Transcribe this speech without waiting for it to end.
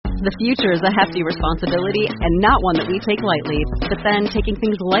The future is a hefty responsibility and not one that we take lightly. But then taking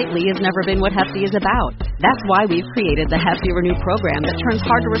things lightly has never been what Hefty is about. That's why we've created the Hefty Renew program that turns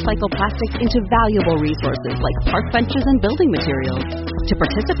hard-to-recycle plastics into valuable resources like park benches and building materials. To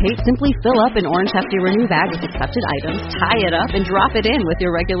participate, simply fill up an orange Hefty Renew bag with accepted items, tie it up, and drop it in with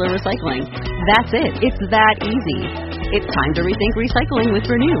your regular recycling. That's it. It's that easy. It's time to rethink recycling with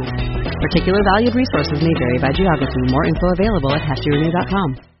Renew. Particular valued resources may vary by geography. More info available at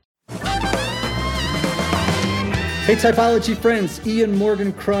heftyrenew.com. Hey, typology friends, Ian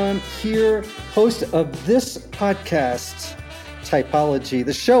Morgan Cron here, host of this podcast, Typology,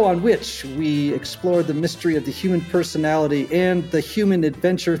 the show on which we explore the mystery of the human personality and the human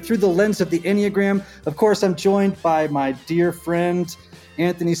adventure through the lens of the Enneagram. Of course, I'm joined by my dear friend,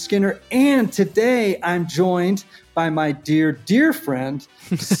 Anthony Skinner, and today I'm joined by my dear, dear friend,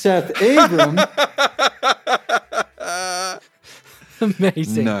 Seth Abram.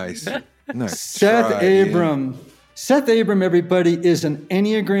 Amazing. Nice. Seth Abram. Seth Abram, everybody, is an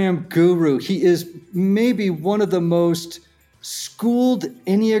Enneagram guru. He is maybe one of the most schooled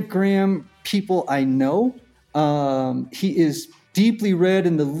Enneagram people I know. He is deeply read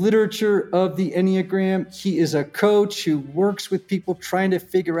in the literature of the Enneagram. He is a coach who works with people trying to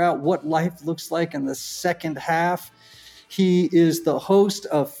figure out what life looks like in the second half. He is the host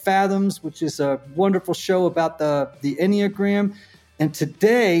of Fathoms, which is a wonderful show about the Enneagram. And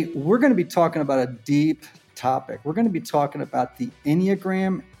today, we're going to be talking about a deep topic. We're going to be talking about the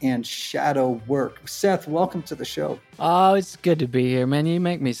Enneagram and shadow work. Seth, welcome to the show. Oh, it's good to be here, man. You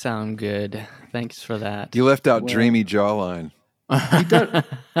make me sound good. Thanks for that. You left out dreamy jawline.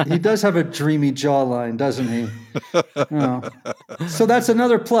 He does have a dreamy jawline, doesn't he? Oh. So that's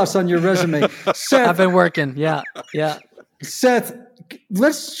another plus on your resume. Seth, I've been working. Yeah. Seth,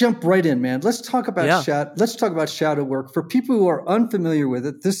 let's jump right in, man. Let's talk about shadow work. For people who are unfamiliar with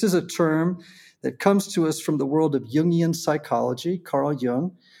it, this is a term that comes to us from the world of Jungian psychology, Carl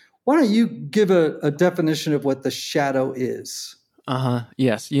Jung. Why don't you give a definition of what the shadow is?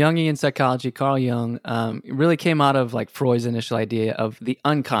 Yes, Jungian psychology, Carl Jung, really came out of like Freud's initial idea of the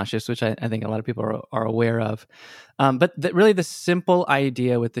unconscious, which I think a lot of people are aware of. But really the simple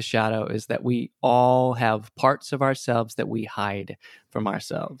idea with the shadow is that we all have parts of ourselves that we hide from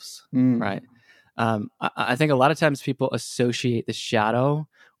ourselves, right? I think a lot of times people associate the shadow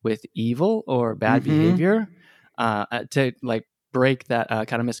with evil or bad behavior to like break that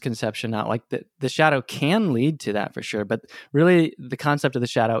kind of misconception out. Like the shadow can lead to that for sure, but really the concept of the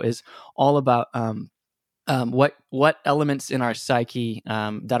shadow is all about what elements in our psyche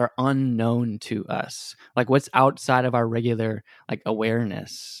that are unknown to us, like what's outside of our regular like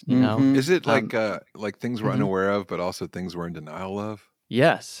awareness. You know, is it like things we're unaware of, but also things we're in denial of?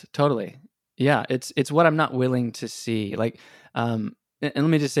 Yes, totally. Yeah, it's what I'm not willing to see. Like, and let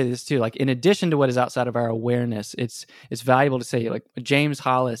me just say this too. Like, in addition to what is outside of our awareness, it's valuable to say, like James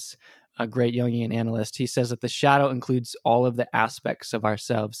Hollis, a great Jungian analyst, he says that the shadow includes all of the aspects of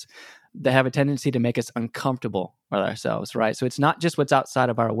ourselves that have a tendency to make us uncomfortable with ourselves, right? So it's not just what's outside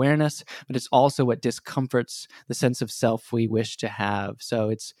of our awareness, but it's also what discomforts the sense of self we wish to have. So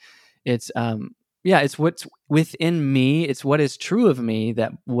it's what's within me. It's what is true of me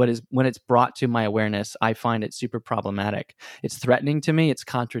that when it's brought to my awareness, I find it super problematic. It's threatening to me. It's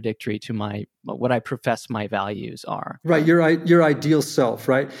contradictory to what I profess my values are. Right, your ideal self,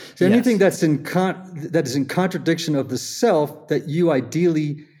 right? So anything that is in contradiction of the self that you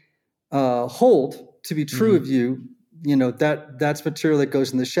ideally hold to be true of you, that's material that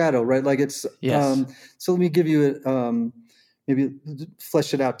goes in the shadow, right? Like it's so let me give you maybe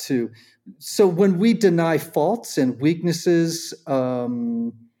flesh it out too. So when we deny faults and weaknesses,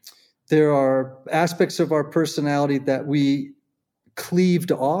 there are aspects of our personality that we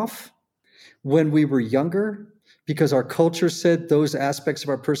cleaved off when we were younger because our culture said those aspects of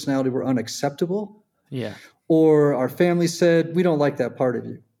our personality were unacceptable. Yeah. Or our family said, we don't like that part of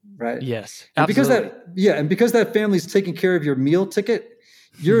you, right? Yes. And absolutely. because that family's taking care of your meal ticket,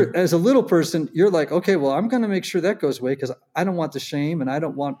 you're as a little person, you're like, okay, well, I'm going to make sure that goes away because I don't want the shame and I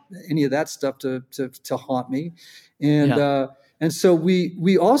don't want any of that stuff to haunt me. And so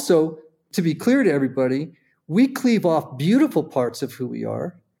we also, to be clear to everybody, we cleave off beautiful parts of who we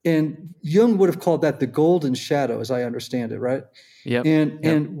are. And Jung would have called that the golden shadow, as I understand it, right? Yep.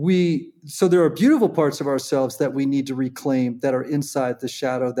 So there are beautiful parts of ourselves that we need to reclaim that are inside the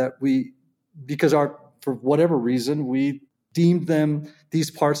shadow because for whatever reason, we deemed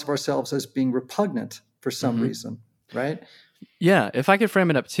these parts of ourselves as being repugnant for some reason, right? Yeah, if I could frame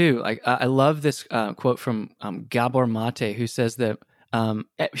it up too, like I love this quote from Gabor Mate, who says that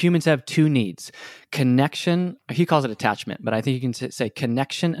Humans have two needs: connection. He calls it attachment, but I think you can say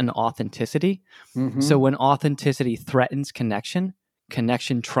connection and authenticity. Mm-hmm. So when authenticity threatens connection,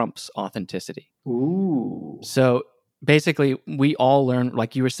 connection trumps authenticity. Ooh. So basically, we all learn,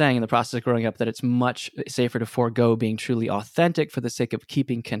 like you were saying, in the process of growing up, that it's much safer to forego being truly authentic for the sake of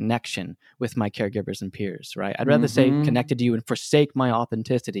keeping connection with my caregivers and peers, right? I'd rather say connected to you and forsake my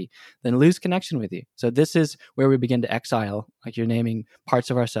authenticity than lose connection with you. So this is where we begin to exile, like you're naming,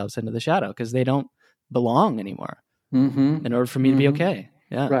 parts of ourselves into the shadow because they don't belong anymore in order for me to be okay.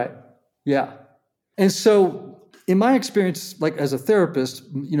 Yeah. Right. Yeah. And so in my experience, like as a therapist,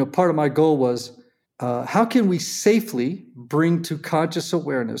 part of my goal was, how can we safely bring to conscious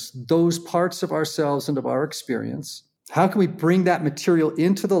awareness those parts of ourselves and of our experience? How can we bring that material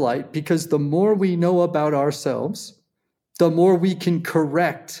into the light? Because the more we know about ourselves, the more we can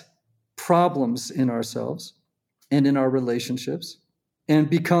correct problems in ourselves and in our relationships and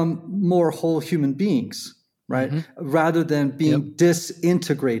become more whole human beings, right? Rather than being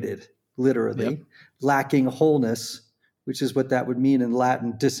disintegrated, literally, lacking wholeness, which is what that would mean in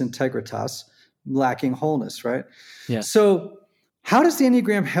Latin, disintegritas. Lacking wholeness, right? Yeah. So how does the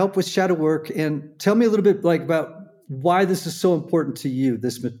Enneagram help with shadow work? And tell me a little bit about why this is so important to you,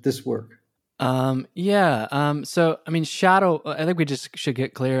 this work. So, I mean, shadow, I think we just should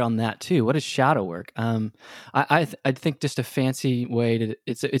get clear on that too. What is shadow work? I think just a fancy way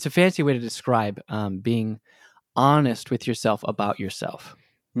it's a fancy way to describe being honest with yourself about yourself.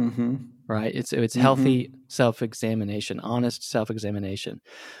 Right? It's healthy self-examination, honest self-examination.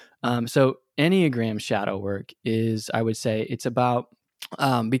 So Enneagram shadow work is, I would say, it's about,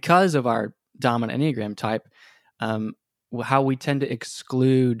 because of our dominant Enneagram type, how we tend to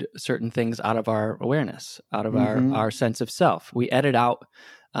exclude certain things out of our awareness, out of our sense of self. We edit out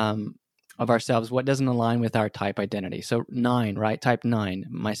of ourselves what doesn't align with our type identity. So 9, right? Type 9,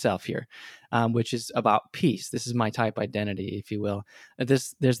 myself here, which is about peace. This is my type identity, if you will.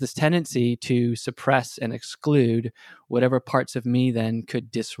 There's this tendency to suppress and exclude whatever parts of me then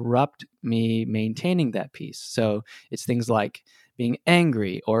could disrupt me maintaining that peace. So it's things like being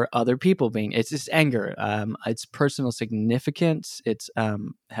angry or other people it's just anger. It's personal significance. It's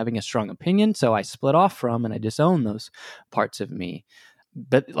having a strong opinion. So I split off from and I disown those parts of me.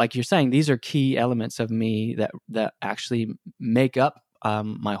 But like you're saying, these are key elements of me that actually make up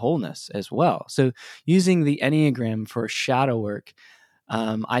my wholeness as well. So using the Enneagram for shadow work,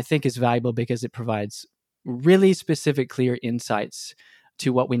 I think is valuable because it provides really specific, clear insights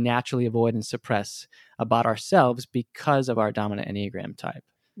to what we naturally avoid and suppress about ourselves because of our dominant Enneagram type.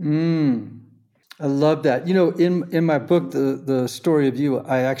 I love that. In my book, The Story of You,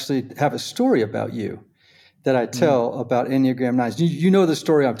 I actually have a story about you that I tell about Enneagram 9s. You know the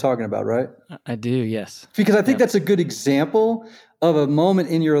story I'm talking about, right? I do, yes. Because I think that's a good example of a moment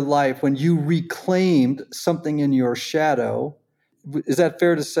in your life when you reclaimed something in your shadow. Is that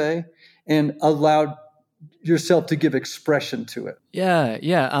fair to say? And allowed yourself to give expression to it. Yeah.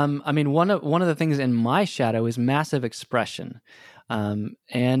 I mean, one of the things in my shadow is massive expression.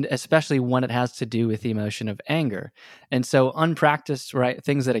 And especially when it has to do with the emotion of anger. And so unpracticed, right,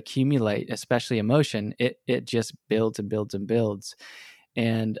 things that accumulate, especially emotion, it just builds and builds and builds.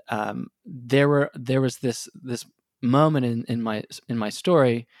 And there was this moment in my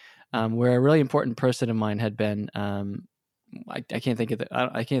story where a really important person of mine had been I can't think of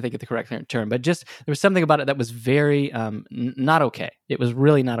the correct term, but just there was something about it that was very not okay. It was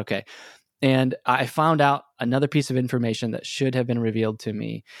really not okay. And I found out another piece of information that should have been revealed to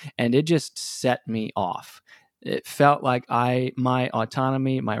me, and it just set me off. It felt like my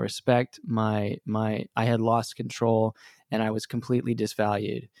autonomy, my respect, I had lost control, and I was completely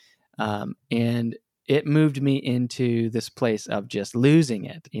disvalued. And it moved me into this place of just losing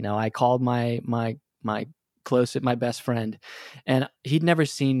it. I called my best friend, and he'd never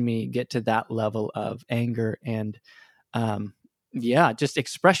seen me get to that level of anger and just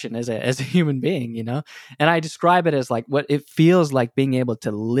expression as a human being, and I describe it as like what it feels like being able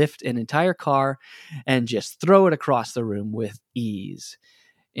to lift an entire car and just throw it across the room with ease.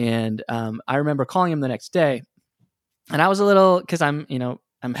 And I remember calling him the next day, and I was a little, because I'm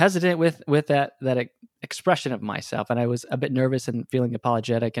hesitant with that expression of myself, and I was a bit nervous and feeling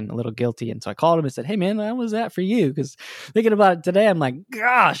apologetic and a little guilty. And so I called him and said, "Hey man, how was that for you?" Because thinking about it today, I'm like,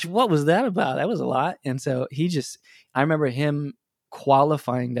 gosh, what was that about? That was a lot. And so I remember him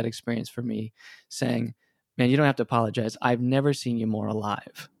qualifying that experience for me, saying, "Man, you don't have to apologize. I've never seen you more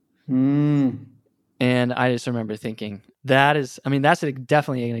alive." And I just remember thinking, that's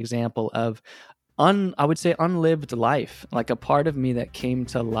definitely an example of I would say unlived life, like a part of me that came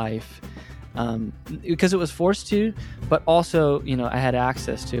to life because it was forced to, but also, I had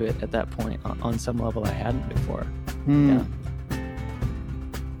access to it at that point on some level I hadn't before. Yeah.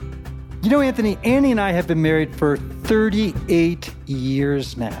 Anthony, Annie and I have been married for 38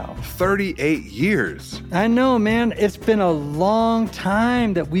 years now. 38 years. I know, man. It's been a long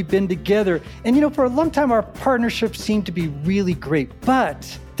time that we've been together. And, for a long time, our partnership seemed to be really great.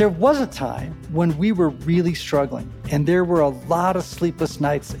 But there was a time when we were really struggling, and there were a lot of sleepless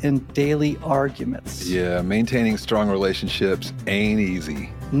nights and daily arguments. Yeah, maintaining strong relationships ain't easy.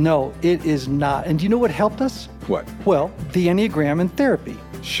 No, it is not. And do you know what helped us? What? Well, the Enneagram and therapy.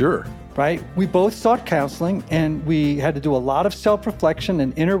 Sure. Right? We both sought counseling, and we had to do a lot of self-reflection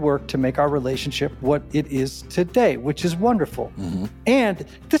and inner work to make our relationship what it is today, which is wonderful. Mm-hmm. And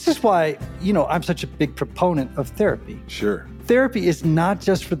this is why, I'm such a big proponent of therapy. Sure. Therapy is not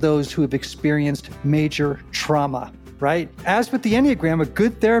just for those who have experienced major trauma, right? As with the Enneagram, a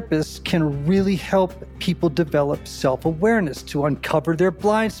good therapist can really help people develop self-awareness, to uncover their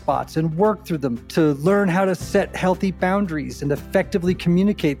blind spots and work through them, to learn how to set healthy boundaries and effectively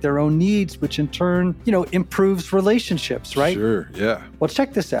communicate their own needs, which in turn, improves relationships, right? Sure, yeah. Well,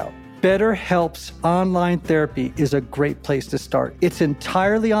 check this out. BetterHelp's online therapy is a great place to start. It's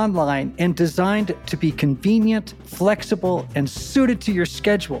entirely online and designed to be convenient, flexible, and suited to your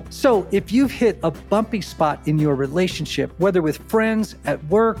schedule. So if you've hit a bumpy spot in your relationship, whether with friends, at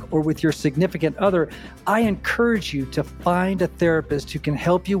work, or with your significant other, I encourage you to find a therapist who can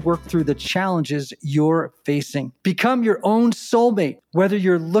help you work through the challenges you're facing. Become your own soulmate, whether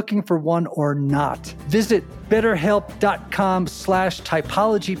you're looking for one or not. Visit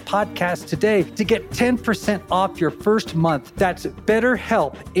BetterHelp.com/typology podcast today to get 10% off your first month. That's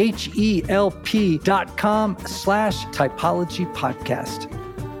BetterHelp, HELP.com/typology podcast.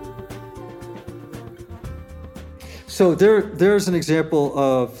 So there's an example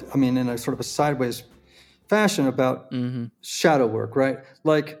of, in a sort of a sideways fashion about shadow work, right?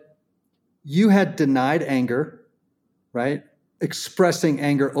 Like, you had denied anger, right? Expressing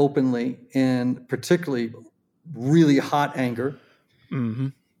anger openly, and particularly really hot anger. Mm-hmm.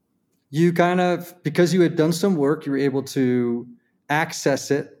 You because you had done some work, you were able to access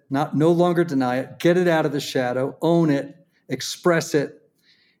it, no longer deny it, get it out of the shadow, own it, express it.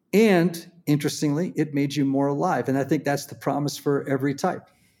 And interestingly, it made you more alive. And I think that's the promise for every type.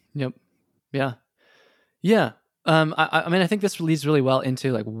 Yep. Yeah. Yeah. I think this leads really well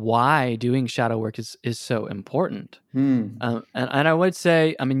into why doing shadow work is so important. And I would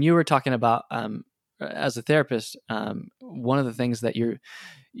say, you were talking about, as a therapist, one of the things that you're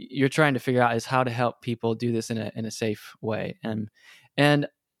trying to figure out is how to help people do this in a safe way. And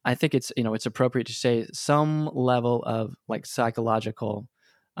I think it's appropriate to say some level of psychological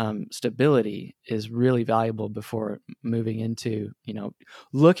stability is really valuable before moving into,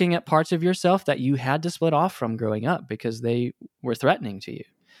 looking at parts of yourself that you had to split off from growing up because they were threatening to you.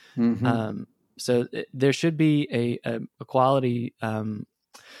 Mm-hmm. So there should be a quality,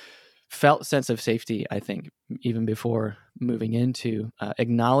 felt sense of safety, I think, even before moving into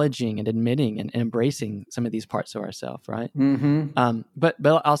acknowledging and admitting and embracing some of these parts of ourselves, right? Mm-hmm. But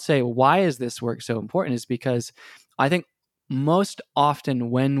I'll say, why is this work so important is because I think most often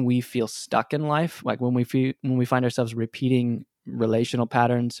when we feel stuck in life, like when we find ourselves repeating relational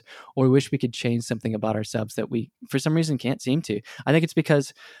patterns, or we wish we could change something about ourselves that we for some reason can't seem to, I think it's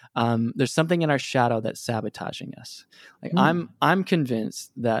because there's something in our shadow that's sabotaging us. I'm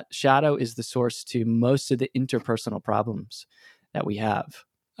convinced that shadow is the source to most of the interpersonal problems that we have.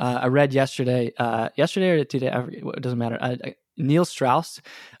 I read yesterday or today, it doesn't matter. Neil Strauss,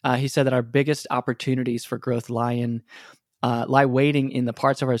 he said that our biggest opportunities for growth lie waiting in the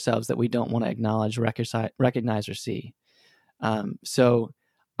parts of ourselves that we don't want to acknowledge, recognize, or see. So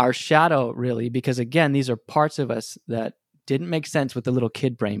our shadow really, because again, these are parts of us that didn't make sense with the little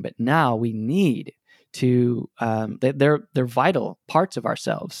kid brain, but now we need to, they're vital parts of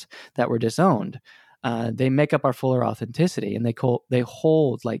ourselves that were disowned. They make up our fuller authenticity, and they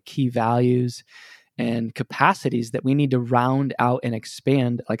hold key values and capacities that we need to round out and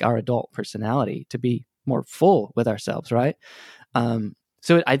expand our adult personality to be more full with ourselves, right?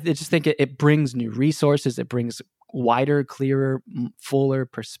 So I just think it brings new resources. It brings wider, clearer, fuller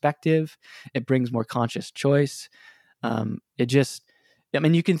perspective. It brings more conscious choice. You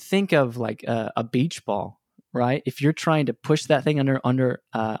can think of a beach ball, right? If you're trying to push that thing under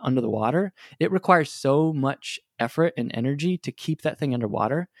the water, it requires so much effort and energy to keep that thing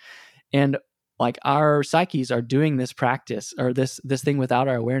underwater. And our psyches are doing this practice or this thing without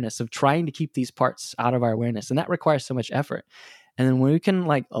our awareness of trying to keep these parts out of our awareness. And that requires so much effort. And then when we can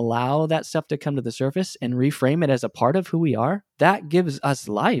like allow that stuff to come to the surface and reframe it as a part of who we are, that gives us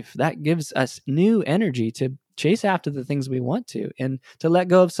life. That gives us new energy to chase after the things we want to, and to let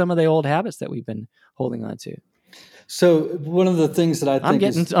go of some of the old habits that we've been holding on to. So one of the things that I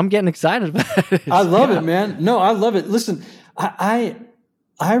think I'm getting excited about it. I love it, man. No, I love it. Listen, I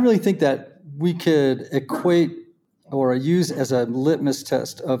really think that we could equate or use as a litmus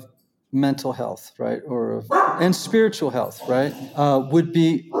test of mental health, right, and spiritual health, right, would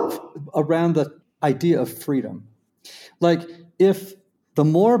be around the idea of freedom. Like, if the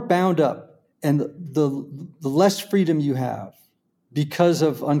more bound up and the less freedom you have because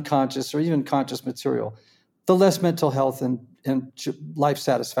of unconscious or even conscious material, the less mental health and life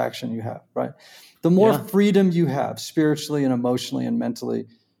satisfaction you have, right? The more freedom you have spiritually and emotionally and mentally,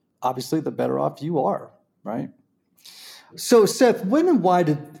 obviously the better off you are, right? So Seth, when and why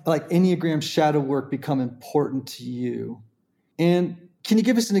did like Enneagram shadow work become important to you? And can you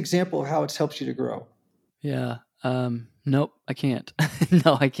give us an example of how it's helped you to grow? Yeah. Nope, I can't.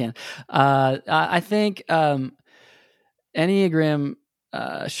 No, I can't. I think Enneagram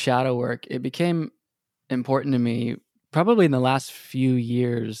shadow work, it became important to me probably in the last few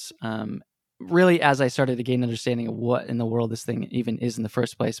years, really as I started to gain understanding of what in the world this thing even is in the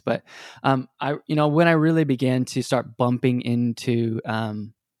first place. But when I really began to start bumping into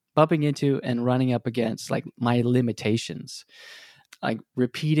and running up against like my limitations, like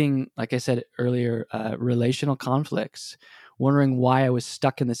repeating, like I said earlier, relational conflicts, wondering why I was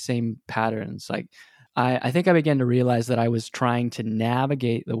stuck in the same patterns. Like I think I began to realize that I was trying to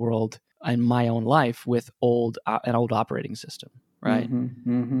navigate the world in my own life with an old operating system, right?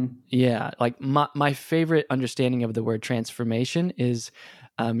 Mm-hmm, mm-hmm. Yeah, like my favorite understanding of the word transformation is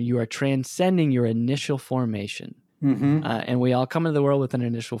you are transcending your initial formation. Mm-hmm. And we all come into the world with an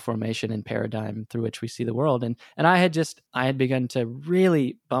initial formation and paradigm through which we see the world. And I had begun to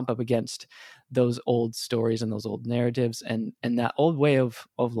really bump up against those old stories and those old narratives and that old way of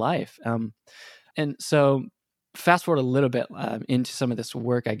life. And so fast forward a little bit into some of this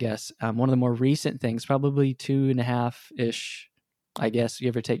work, I guess. One of the more recent things, probably 2.5-ish, I guess,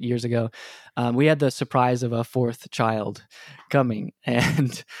 give or take, years ago, we had the surprise of a fourth child coming.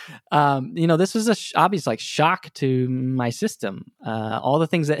 And, this was obvious like shock to my system. All the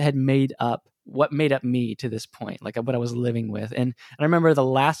things that had what made up me to this point, like what I was living with. And I remember the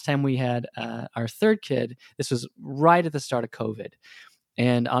last time we had our third kid, this was right at the start of COVID.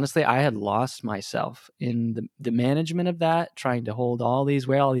 And honestly, I had lost myself in the management of that, trying to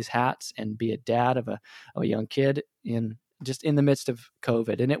wear all these hats and be a dad of a young kid in the midst of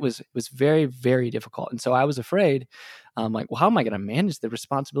COVID. And it was very, very difficult. And so I was afraid, like, well, how am I going to manage the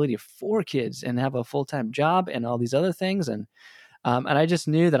responsibility of 4 kids and have a full-time job and all these other things? And I just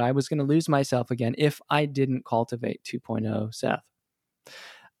knew that I was going to lose myself again if I didn't cultivate 2.0 Seth.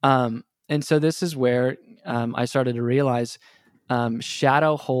 And so this is where I started to realize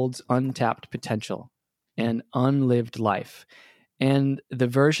shadow holds untapped potential and unlived life. And the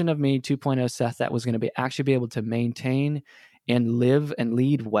version of me 2.0 Seth that was going to actually be able to maintain and live and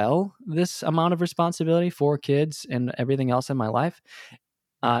lead well this amount of responsibility for kids and everything else in my life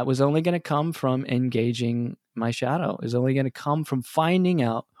was only going to come from engaging my shadow. It was only going to come from finding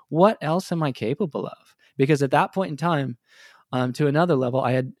out what else am I capable of. Because at that point in time, to another level,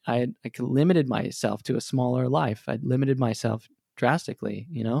 I had limited myself to a smaller life. I'd limited myself drastically,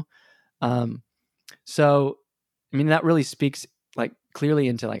 So, I mean, that really speaks like clearly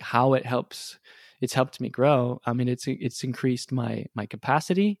into like how it's helped me grow. I mean, it's increased my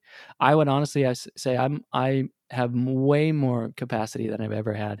capacity. I would honestly say I have way more capacity than I've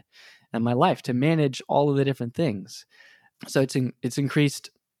ever had in my life to manage all of the different things. So it's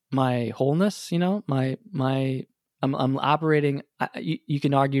increased my wholeness, I'm operating. You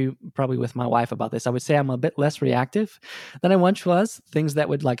can argue probably with my wife about this. I would say I'm a bit less reactive than I once was. Things that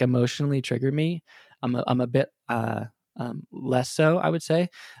would like emotionally trigger me, I'm a bit less so, I would say.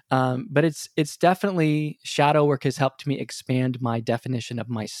 But it's definitely shadow work has helped me expand my definition of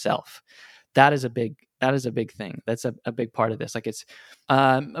myself. That is a big thing. That's a big part of this. Like it's,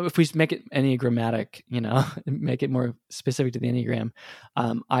 if we make it Enneagrammatic, make it more specific to the Enneagram,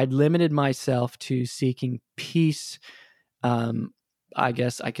 I'd limited myself to seeking peace. I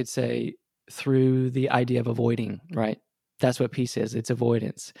guess I could say through the idea of avoiding, right? That's what peace is. It's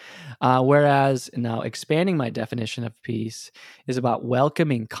avoidance. Whereas now expanding my definition of peace is about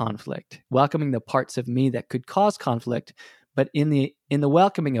welcoming conflict, welcoming the parts of me that could cause conflict. But in the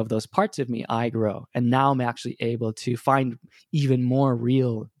welcoming of those parts of me, I grow. And now I'm actually able to find even more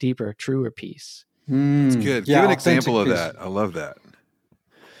real, deeper, truer peace. That's good. Yeah, give an example of peace. that. I love that.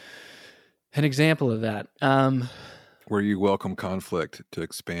 An example of that. where you welcome conflict to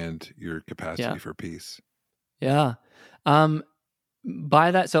expand your capacity for peace. Yeah.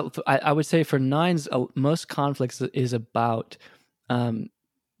 By that, so I would say for nines, most conflicts is about the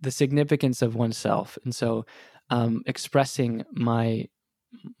significance of oneself, and so expressing my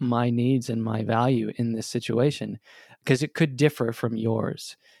needs and my value in this situation, because it could differ from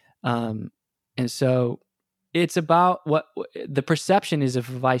yours, and so it's about what the perception is.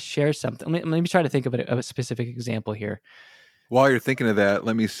 If I share something, let me try to think of a specific example here. While you're thinking of that,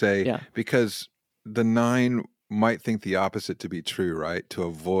 let me say, because the 9 might think the opposite to be true, right? To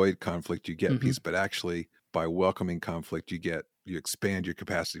avoid conflict, you get peace, but actually by welcoming conflict, you expand your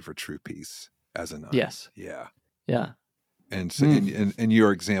capacity for true peace as a 9. Yes. Yeah. Yeah. And so, and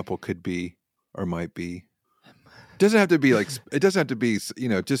your example could be, or might be, doesn't have to be like, it doesn't have to be,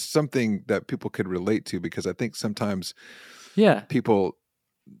 just something that people could relate to, because I think sometimes people,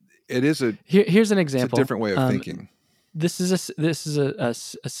 it is here's an example. It's a different way of thinking. This is a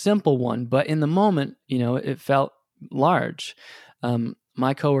simple one, but in the moment, it felt large.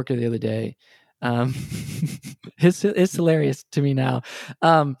 My coworker the other day, it's hilarious to me now.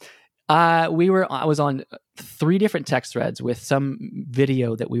 I was on 3 different text threads with some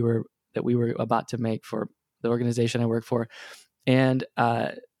video that we were about to make for the organization I work for, and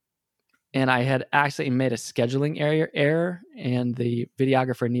I had actually made a scheduling error, and the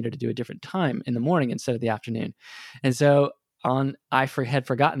videographer needed to do a different time in the morning instead of the afternoon. And so I had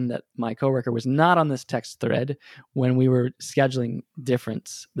forgotten that my coworker was not on this text thread when we were scheduling the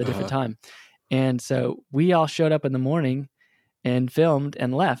different time. And so we all showed up in the morning and filmed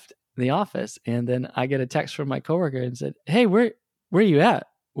and left the office. And then I get a text from my coworker and said, "Hey, where are you at?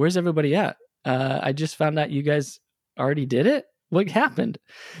 Where's everybody at? I just found out you guys already did it. What happened?"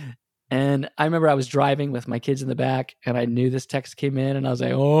 And I remember I was driving with my kids in the back, and I knew this text came in, and I was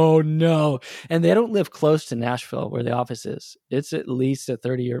like, "Oh no!" And they don't live close to Nashville, where the office is. It's at least a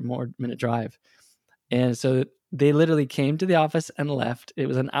 30 or more minute drive. And so they literally came to the office and left. It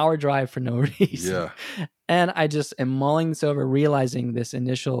was an hour drive for no reason. Yeah. And I just am mulling this over, realizing this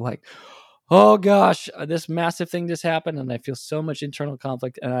initial like, "Oh gosh, this massive thing just happened," and I feel so much internal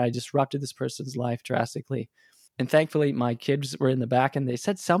conflict, and I disrupted this person's life drastically. And thankfully, my kids were in the back, and they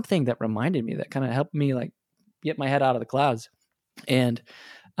said something that reminded me, that kind of helped me like get my head out of the clouds. And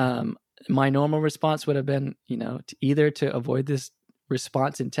my normal response would have been, to avoid this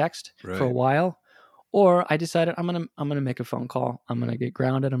response in text for a while, or I decided I'm gonna make a phone call. I'm gonna get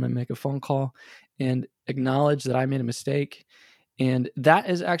grounded. I'm gonna make a phone call and acknowledge that I made a mistake. And that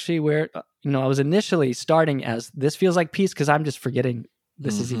is actually where I was initially starting as, this feels like peace because I'm just forgetting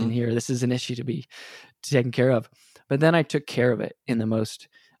this is even here. This is an issue to be taken care of. But then I took care of it in the most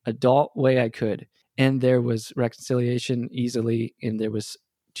adult way I could. And there was reconciliation easily. And there was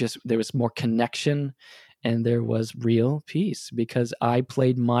more connection, and there was real peace, because I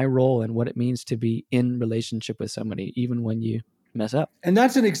played my role in what it means to be in relationship with somebody, even when you mess up. And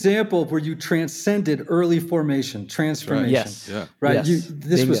that's an example where you transcended early transformation. Yes. Yeah. Right. Yes.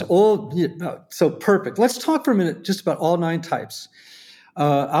 This was all so perfect. Let's talk for a minute just about all 9 types.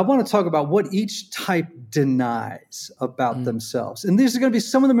 I want to talk about what each type denies about themselves. And these are going to be,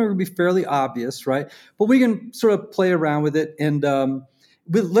 some of them are going to be fairly obvious, right? But we can sort of play around with it. And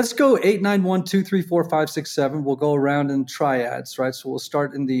let's go 8, 9, 1, 2, 3, 4, 5, 6, 7. We'll go around in triads, right? So we'll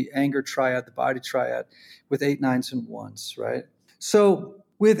start in the anger triad, the body triad, with 8, 9s, and 1s, right? So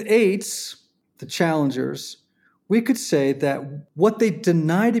with 8s, the challengers, we could say that what they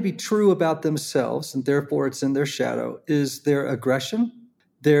deny to be true about themselves, and therefore it's in their shadow, is their aggression,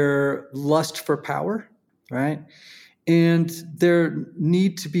 their lust for power, right? And their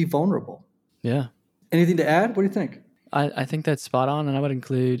need to be vulnerable. Yeah. Anything to add? What do you think? I think that's spot on. And I would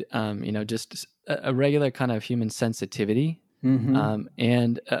include, just a regular kind of human sensitivity,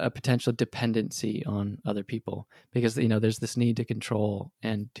 and a potential dependency on other people, because, there's this need to control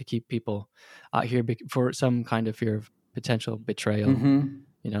and to keep people out here for some kind of fear of potential betrayal.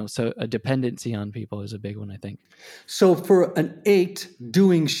 So a dependency on people is a big one, I think. So for an 8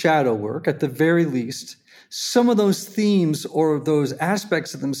 doing shadow work, at the very least, some of those themes or those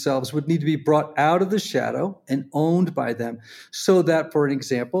aspects of themselves would need to be brought out of the shadow and owned by them, so that, for an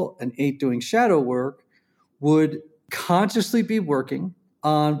example, an 8 doing shadow work would consciously be working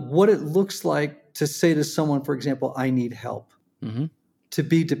on what it looks like to say to someone, for example, "I need help," to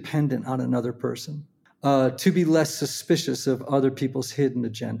be dependent on another person. To be less suspicious of other people's hidden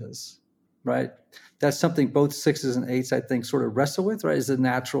agendas, right? That's something both 6s and 8s, I think, sort of wrestle with, right? Is a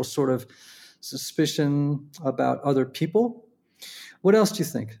natural sort of suspicion about other people. What else do you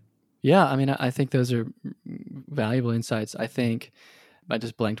think? Yeah, I mean, I think those are valuable insights. I think I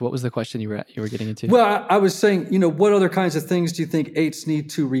just blanked. What was the question you were getting into? Well, I was saying, what other kinds of things do you think eights need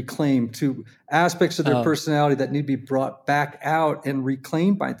to reclaim, to aspects of their personality that need to be brought back out and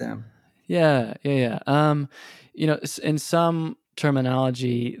reclaimed by them? Yeah. In some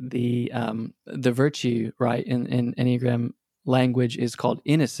terminology, the virtue, right, in Enneagram language is called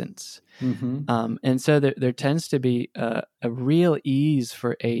innocence. Mm-hmm. And so there tends to be a real ease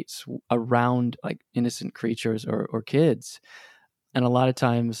for eights around like innocent creatures or kids. And a lot of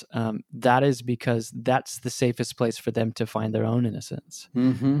times that is because that's the safest place for them to find their own innocence.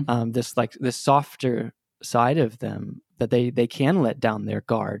 Mm-hmm. This softer side of them that they can let down their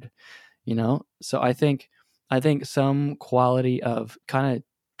guard, So I think some quality of kind of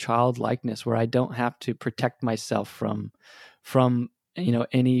childlikeness where I don't have to protect myself from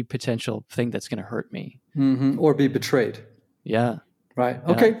any potential thing that's going to hurt me. Mm-hmm. Or be betrayed. Yeah. Right.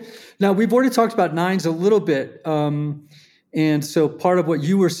 Okay. Yeah. Now we've already talked about nines a little bit. And so part of what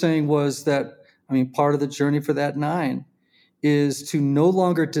you were saying was that, part of the journey for that nine is to no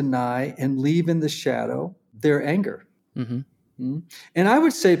longer deny and leave in the shadow their anger. Mm-hmm. Mm-hmm. And I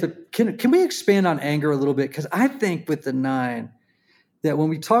would say, but can we expand on anger a little bit? Because I think with the nine, that when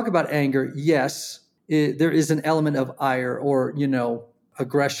we talk about anger, yes, there is an element of ire or,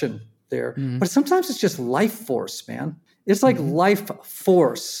 aggression there. Mm-hmm. But sometimes it's just life force, man. It's like life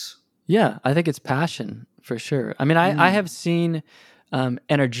force. Yeah, I think it's passion for sure. I have seen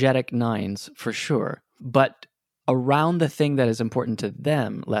energetic nines for sure, but around the thing that is important to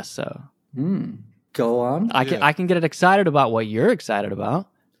them, less so. Go on. I can get excited about what you're excited about,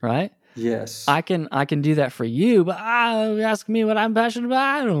 right? Yes. I can do that for you, but ask me what I'm passionate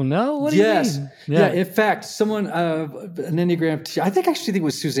about. I don't know. What do you mean? Yeah. In fact, someone, an Enneagram, I think it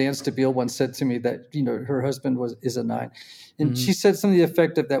was Suzanne Stabile once said to me that, her husband is a nine. And she said something to the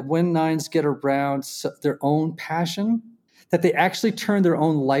effect of that when nines get around their own passion, that they actually turn their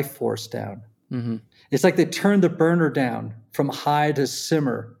own life force down. Mm-hmm. It's like they turn the burner down from high to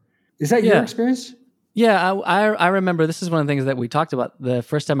simmer. Is that your experience? Yeah, I remember this is one of the things that we talked about the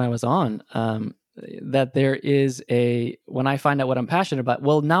first time I was on, that there is when I find out what I'm passionate about,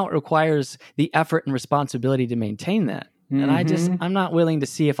 well, now it requires the effort and responsibility to maintain that. And I'm not willing to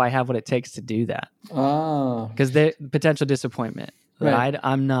see if I have what it takes to do that. Oh. Because the potential disappointment. Right.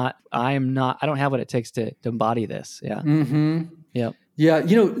 I don't have what it takes to embody this. Yeah. Mm-hmm. Yep. Yeah.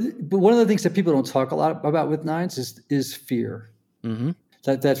 But one of the things that people don't talk a lot about with nines is fear. Mm-hmm.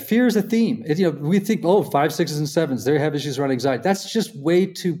 That fear is a theme. We think, 5, 6s, and 7s, they have issues around anxiety. That's just way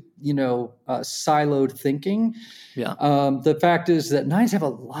too, siloed thinking. Yeah. The fact is that nines have a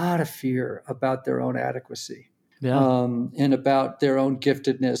lot of fear about their own adequacy. Yeah. And about their own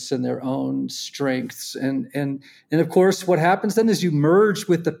giftedness and their own strengths. And of course, what happens then is you merge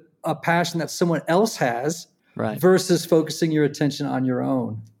with a passion that someone else has, right, versus focusing your attention on your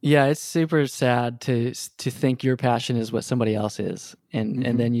own. Yeah, it's super sad to think your passion is what somebody else is.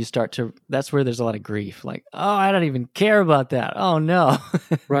 And then you start to, that's where there's a lot of grief. Like, I don't even care about that. Oh, no.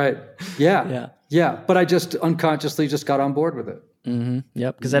 Right. Yeah. Yeah. But I just unconsciously just got on board with it. Mm-hmm.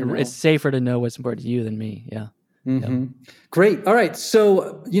 Yep. Because it's safer to know what's important to you than me. Yeah. Mm-hmm. Yep. Great. All right.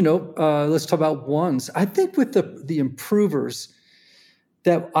 So, let's talk about ones. I think with the improvers,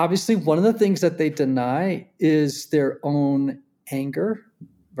 that obviously one of the things that they deny is their own anger,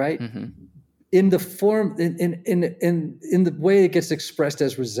 right? Mm-hmm. In the form, in the way it gets expressed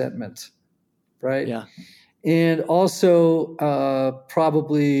as resentment, right? Yeah. And also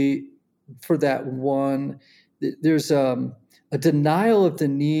probably for that one, there's a denial of the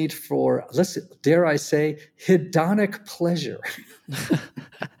need for, dare I say, hedonic pleasure.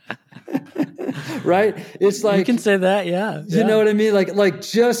 Right? It's like, you can say that, yeah. You know what I mean? Like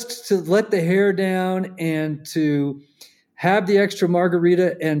just to let the hair down and to have the extra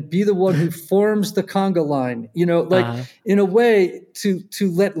margarita and be the one who forms the conga line, in a way to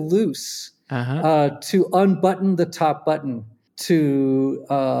let loose, to unbutton the top button, to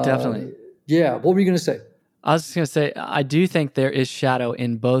definitely. Yeah. What were you going to say? I was just going to say, I do think there is shadow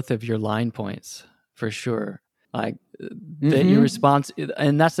in both of your line points for sure. Like that your response,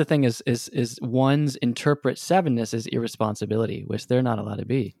 and that's the thing is ones interpret sevenness as irresponsibility, which they're not allowed to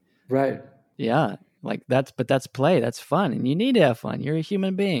be. Right. Yeah. Like that's play. That's fun. And you need to have fun. You're a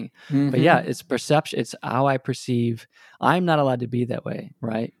human being. Mm-hmm. But yeah, it's perception. It's how I perceive. I'm not allowed to be that way.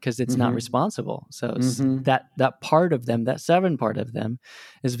 Right. Because it's not responsible. So that part of them, that 7 part of them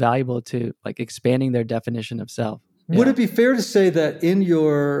is valuable to like expanding their definition of self. Yeah. Would it be fair to say that in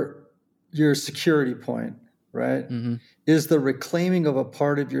your security point, right, is the reclaiming of a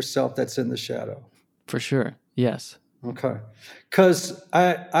part of yourself that's in the shadow? For sure. Yes. Okay. Because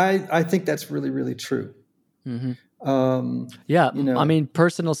I think that's really, really true. I mean,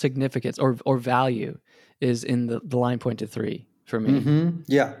 personal significance or value is in the line point to 3 for me. Mm-hmm.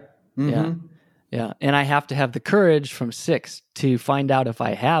 Yeah. Mm-hmm. Yeah. And I have to have the courage from 6 to find out if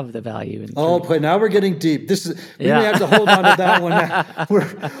I have the value in 3. Oh, boy, now we're getting deep. We may have to hold on to that one now.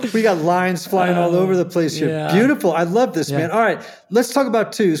 We got lines flying all over the place here. Yeah. Beautiful. I love this, man. All right, let's talk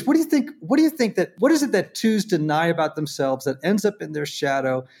about 2s. What do you think what is it that 2s deny about themselves that ends up in their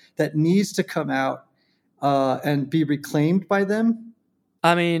shadow that needs to come out and be reclaimed by them?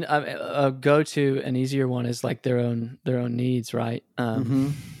 I mean, a go-to, an easier one is like their own needs, right?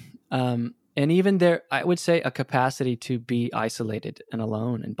 And even I would say, a capacity to be isolated and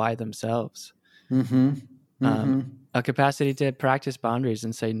alone and by themselves. A capacity to practice boundaries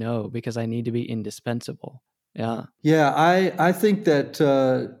and say no because I need to be indispensable. Yeah. Yeah, I think that,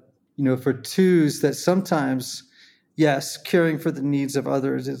 for 2s that sometimes, yes, caring for the needs of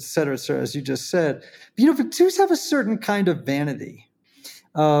others, et cetera, as you just said. But, but 2s have a certain kind of vanity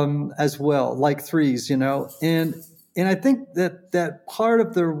as well, like 3s, And I think that part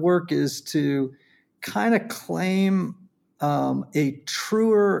of their work is to kind of claim a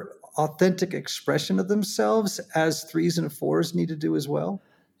truer, authentic expression of themselves, as 3s and 4s need to do as well.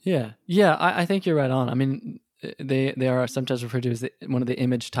 Yeah, I think you're right on. I mean, they are sometimes referred to as one of the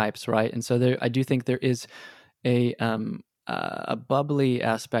image types, right? And so I do think there is a bubbly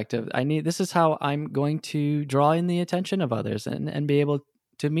aspect of this is how I'm going to draw in the attention of others and be able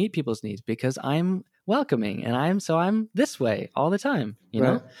to meet people's needs because I'm welcoming and I'm this way all the time,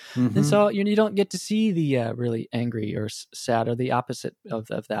 know? Mm-hmm. And so you don't get to see the really angry or sad or the opposite of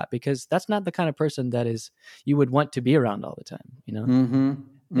that because that's not the kind of person that you would want to be around all the time, Mm-hmm.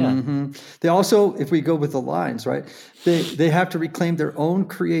 Yeah. Mm-hmm. They also, if we go with the lines, right, they have to reclaim their own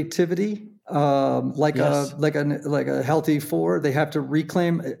creativity. Like a healthy 4, they have to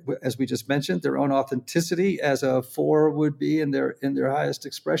reclaim, as we just mentioned, their own authenticity as a 4 would be in their highest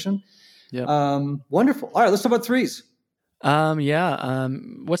expression. Yeah. Wonderful. All right, let's talk about 3s.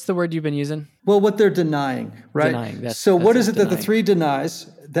 What's the word you've been using? Well, what they're denying, right? So what is it that the 3 denies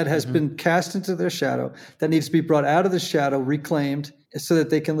that has been cast into their shadow that needs to be brought out of the shadow, reclaimed, so that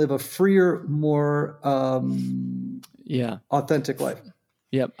they can live a freer, more authentic life?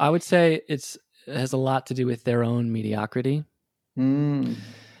 Yep. I would say it has a lot to do with their own mediocrity, their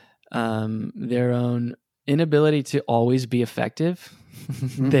own inability to always be effective.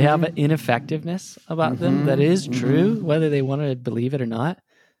 They have an ineffectiveness about them that is true, whether they want to believe it or not.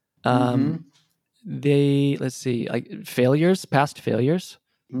 Let's see, like past failures.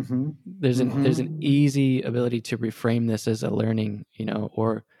 There's an easy ability to reframe this as a learning,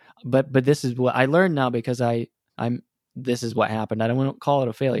 but this is what I learned now because this is what happened. I don't want to call it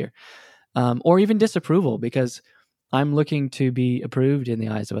a failure, or even disapproval because I'm looking to be approved in the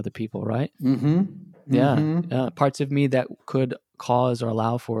eyes of other people, right? Yeah, parts of me that could cause or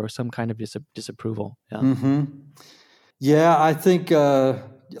allow for some kind of disapproval. Yeah, yeah. I think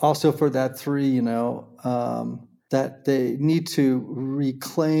also for that 3, that they need to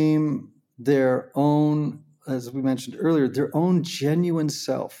reclaim their own, as we mentioned earlier, their own genuine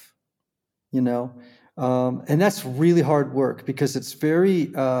self. And that's really hard work because it's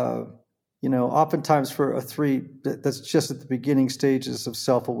very, oftentimes for a 3, that's just at the beginning stages of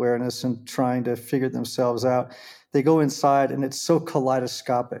self-awareness and trying to figure themselves out. They go inside and it's so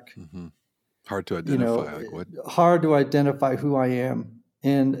kaleidoscopic. Hard to identify. Hard to identify who I am.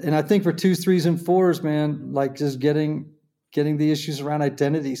 And I think for 2s, 3s, and 4s, man, like just getting the issues around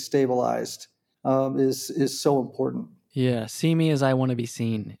identity stabilized is so important. Yeah. See me as I want to be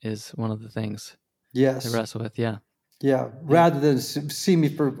seen is one of the things. Yes. To wrestle with, yeah. Yeah, rather than see me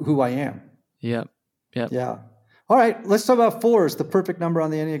for who I am. Yep. Yeah. All right, let's talk about 4s, the perfect number on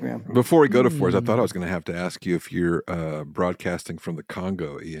the Enneagram. Before we go to 4s, I thought I was going to have to ask you if you're broadcasting from the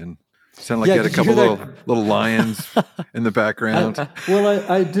Congo, Ian. Sounded like you had a couple little lions in the background.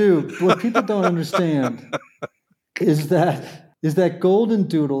 I do. What people don't understand is that golden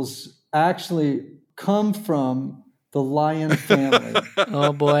doodles actually come from the lion family.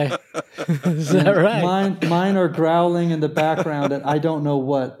 Oh boy, is that right? Mine are growling in the background, and I don't know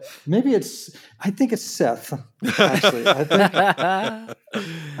what. Maybe I think it's Seth. Actually, I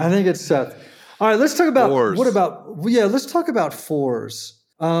think it's Seth. All right, let's talk about 4s. Let's talk about 4s.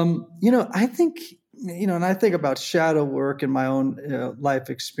 I think, and I think about shadow work in my own life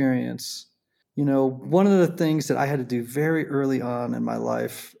experience. One of the things that I had to do very early on in my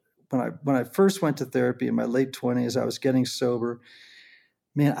life, when I first went to therapy in my late 20s, I was getting sober.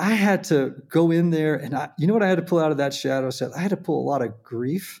 Man, I had to go in there and you know what I had to pull out of that shadow set? I had to pull a lot of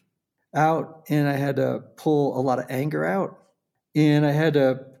grief out, and I had to pull a lot of anger out, and I had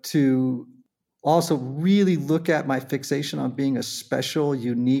to also really look at my fixation on being a special,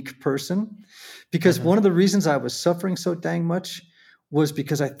 unique person. Because one of the reasons I was suffering so dang much was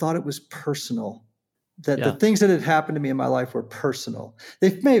because I thought it was personal. That the things that had happened to me in my life were personal.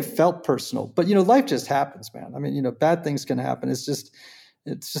 They may have felt personal, but life just happens, man. I mean, bad things can happen. It's just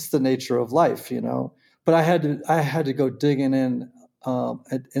the nature of life, But I had to go digging in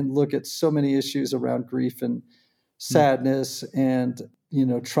and look at so many issues around grief and sadness, and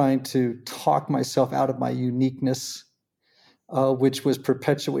trying to talk myself out of my uniqueness, which was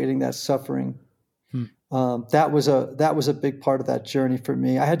perpetuating that suffering. That was a big part of that journey for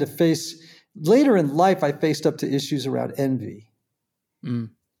me. I had to face. Later in life, I faced up to issues around envy,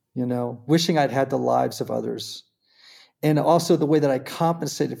 wishing I'd had the lives of others. And also the way that I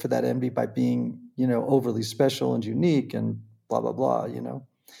compensated for that envy by being, overly special and unique and blah, blah, blah,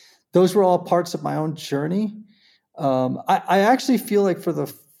 Those were all parts of my own journey. I actually feel like for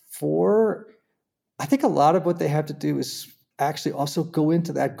the 4, I think a lot of what they have to do is actually also go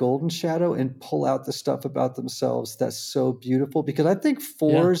into that golden shadow and pull out the stuff about themselves that's so beautiful, because I think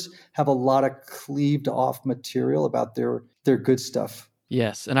 4s have a lot of cleaved off material about their good stuff.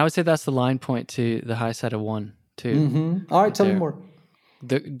 Yes. And I would say that's the line point to the high side of 1 too. Mm-hmm. All right. Tell me more.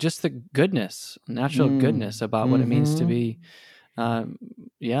 Just the goodness, natural goodness about what it means to be,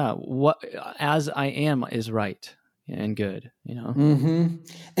 what as I am is right and good, And,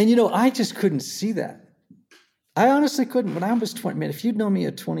 I just couldn't see that. I honestly couldn't. When I was 20, man, if you'd known me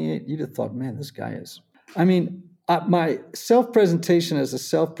at 28, you'd have thought, man, this guy is. I mean, my self-presentation as a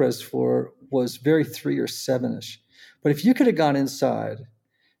self-pres 4 was very 3 or 7-ish. But if you could have gone inside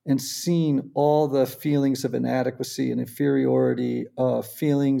and seen all the feelings of inadequacy and inferiority,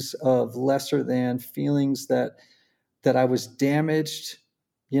 feelings of lesser than, feelings that I was damaged,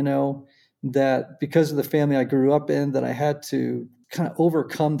 that because of the family I grew up in, that I had to kind of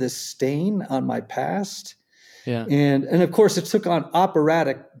overcome this stain on my past. Yeah. And of course it took on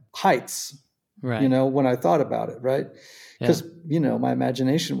operatic heights, right? When I thought about it, right? Because, my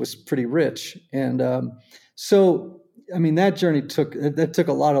imagination was pretty rich. And so, I mean, that journey took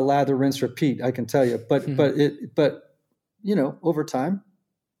a lot of lather, rinse, repeat, I can tell you. But over time,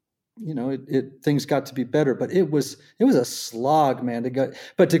 things got to be better. But it was a slog, man, to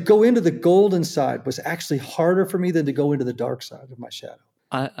go into the golden side was actually harder for me than to go into the dark side of my shadow.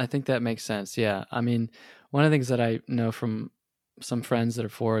 I think that makes sense. Yeah. I mean, one of the things that I know from some friends that are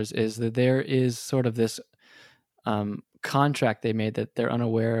 4s is that there is sort of this contract they made that they're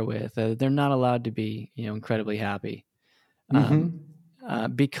unaware with. They're not allowed to be, incredibly happy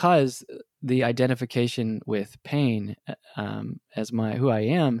because the identification with pain as who I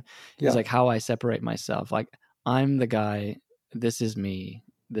am is like how I separate myself. Like, I'm the guy. This is me.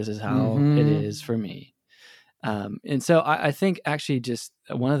 This is how it is for me. And so I think actually just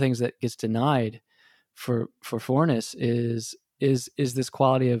one of the things that gets denied for 4ness is this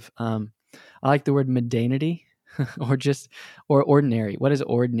quality of I like the word mundanity or ordinary. What is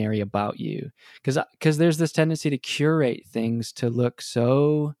ordinary about you? Because there's this tendency to curate things to look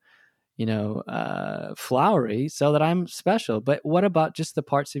so flowery so that I'm special. But what about just the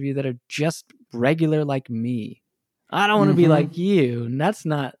parts of you that are just regular like me? I don't want to be like you. And that's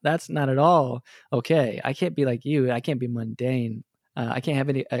not at all okay. I can't be like you. I can't be mundane. I can't have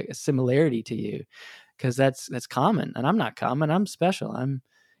any similarity to you, because that's common, and I'm not common. I'm special.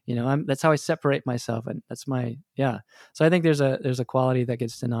 That's how I separate myself, and that's my So I think there's a quality that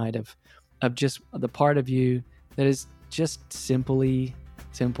gets denied of just the part of you that is just simple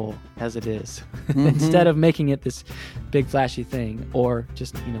as it is, instead of making it this big flashy thing, or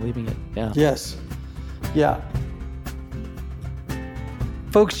just leaving it. Yeah. Yes. Yeah.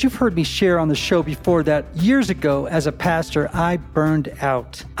 Folks, you've heard me share on the show before that years ago as a pastor, I burned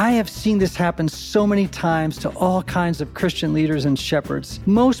out. I have seen this happen so many times to all kinds of Christian leaders and shepherds.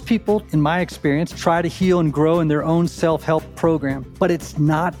 Most people, in my experience, try to heal and grow in their own self-help program, but it's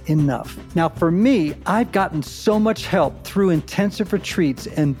not enough. Now, for me, I've gotten so much help through intensive retreats,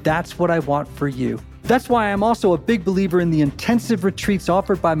 and that's what I want for you. That's why I'm also a big believer in the intensive retreats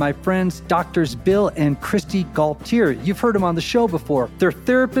offered by my friends, Doctors Bill and Christy Galtier. You've heard them on the show before. They're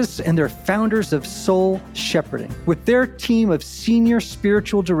therapists and they're founders of Soul Shepherding. With their team of senior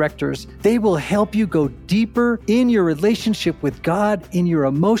spiritual directors, they will help you go deeper in your relationship with God, in your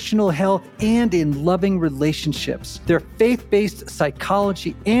emotional health, and in loving relationships. Their faith-based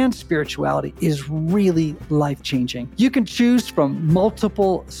psychology and spirituality is really life-changing. You can choose from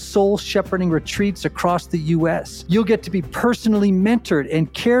multiple soul shepherding retreats across the U.S. You'll get to be personally mentored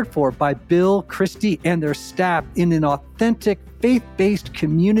and cared for by Bill, Christy, and their staff in an authentic, faith-based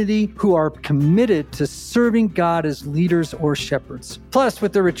community who are committed to serving God as leaders or shepherds. Plus,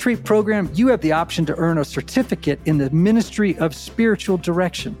 with the retreat program, you have the option to earn a certificate in the ministry of spiritual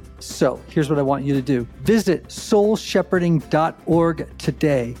direction. So here's what I want you to do. Visit soulshepherding.org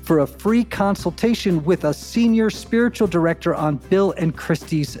today for a free consultation with a senior spiritual director on Bill and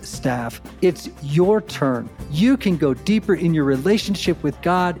Christy's staff. It's your turn. You can go deeper in your relationship with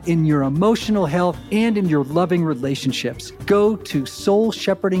God, in your emotional health, and in your loving relationships. Go to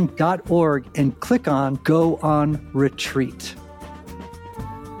soulshepherding.org and click on Go on Retreat.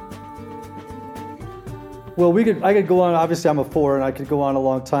 Well, I could go on. Obviously, I'm a 4, and I could go on a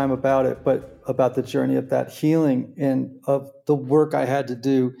long time about it, but about the journey of that healing and of the work I had to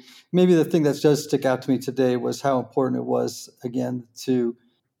do. Maybe the thing that does stick out to me today was how important it was, again,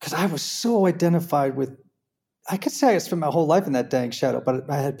 because I was so identified with, I could say I spent my whole life in that dang shadow, but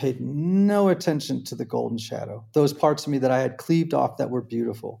I had paid no attention to the golden shadow, those parts of me that I had cleaved off that were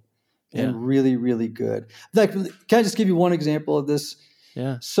beautiful and really, really good. Like, can I just give you one example of this?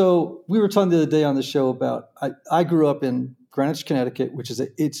 Yeah. So we were talking the other day on the show about, I grew up in Greenwich, Connecticut, which is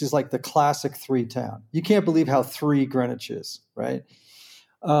it's just like the classic 3 town. You can't believe how 3 Greenwich is, right?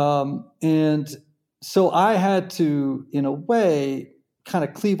 And so I had to, in a way, kind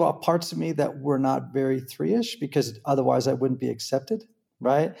of cleave off parts of me that were not very 3-ish, because otherwise I wouldn't be accepted,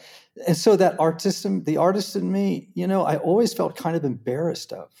 right? And so the artist in me, I always felt kind of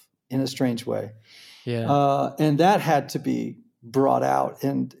embarrassed of, in a strange way. Yeah. And that had to be brought out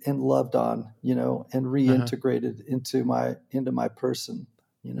and loved on, and reintegrated into my person,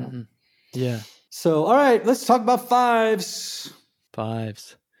 Mm-hmm. Yeah. So, all right, let's talk about 5s.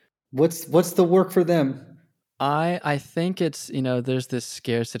 5s. What's the work for them? I think it's, there's this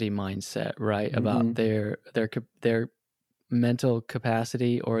scarcity mindset, right? About their mental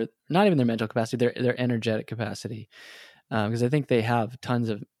capacity, or not even their mental capacity, their energetic capacity. Because I think they tend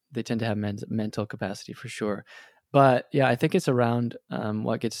to have mental capacity for sure. But yeah, I think it's around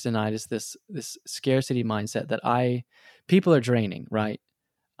what gets denied is this scarcity mindset that people are draining, right?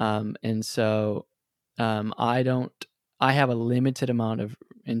 And so I have a limited amount of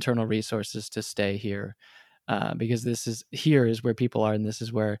internal resources to stay here, because here is where people are, and this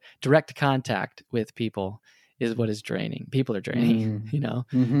is where direct contact with people is what is draining. People are draining,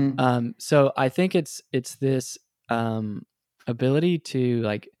 So I think it's this ability to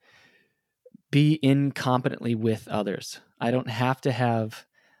like be incompetently with others. I don't have to have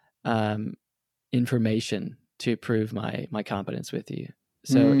information to prove my competence with you.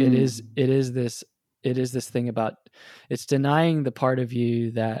 So it is this thing about, it's denying the part of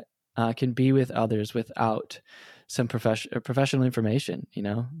you that can be with others without some professional information,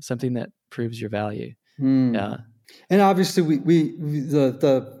 something that proves your value. Yeah. And obviously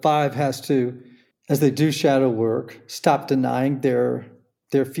the 5 has to, as they do shadow work, stop denying their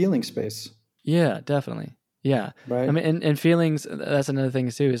feeling space. Yeah, definitely. Yeah. Right. I mean, and feelings, that's another thing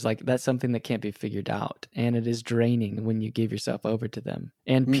too, is like, that's something that can't be figured out. And it is draining when you give yourself over to them.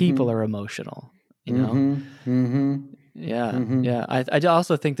 And people are emotional, Yeah. Yeah. I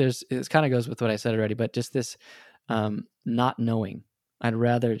also think it kind of goes with what I said already, but just this not knowing. I'd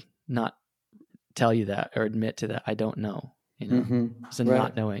rather not tell you that or admit to that I don't know. So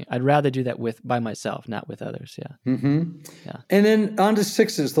not knowing. I'd rather do that by myself, not with others. Yeah. Yeah. And then on to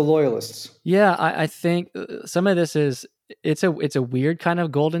 6s, the loyalists. Yeah, I think some of this it's a weird kind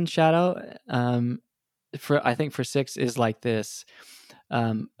of golden shadow. I think for 6 is like this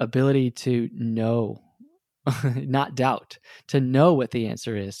ability to know, not doubt, to know what the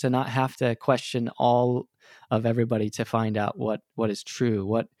answer is, to not have to question all of everybody to find out what is true,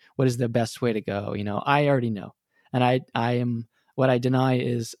 what is the best way to go. I already know. And I am, what I deny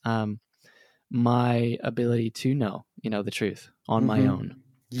is my ability to know, the truth on my own.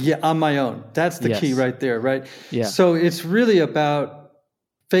 Yeah, on my own. That's the key right there, right? Yeah. So it's really about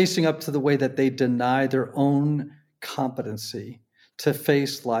facing up to the way that they deny their own competency to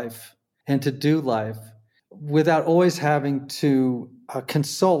face life and to do life without always having to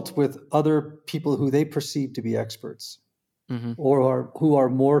consult with other people who they perceive to be experts or who are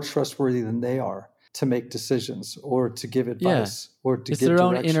more trustworthy than they are to make decisions or to give advice or to give direction. It's their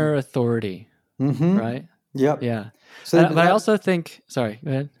own inner authority, right? Yep. Yeah. So but I also think, sorry, go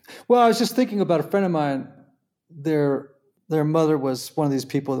ahead. Well, I was just thinking about a friend of mine. Their mother was one of these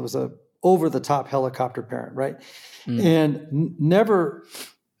people that was a over-the-top helicopter parent, right? And never,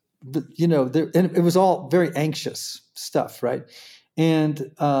 and it was all very anxious stuff, right?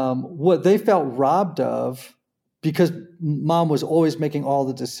 And what they felt robbed of, because mom was always making all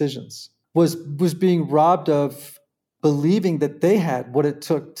the decisions, was being robbed of believing that they had what it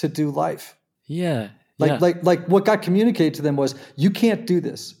took to do life. Yeah. Like what got communicated to them was, you can't do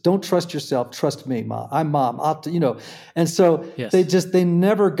this. Don't trust yourself. Trust me, Mom. I'm Mom. And so they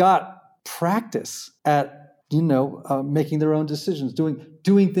never got practice at, making their own decisions,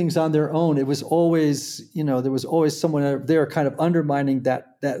 doing things on their own. It was always, there was always someone there kind of undermining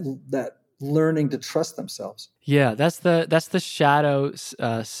that learning to trust themselves. Yeah, that's the shadow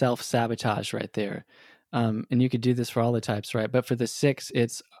self-sabotage right there. And you could do this for all the types, right? But for the 6,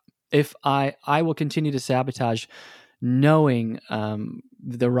 it's if I will continue to sabotage knowing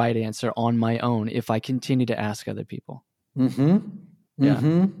the right answer on my own if I continue to ask other people. Mm-hmm. Yeah.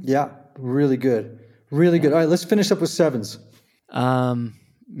 Mm-hmm. Yeah. Really good. Really good. All right, let's finish up with 7s.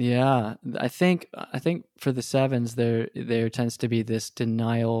 Yeah, I think for the 7s there tends to be this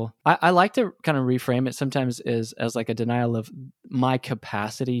denial. I like to kind of reframe it sometimes as like a denial of my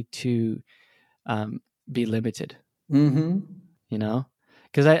capacity to be limited. Mm-hmm.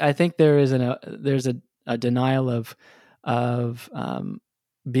 Because I think there's a denial of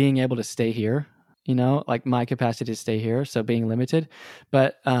being able to stay here. Like my capacity to stay here, so being limited,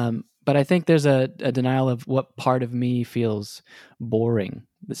 but I think there's a denial of what part of me feels boring.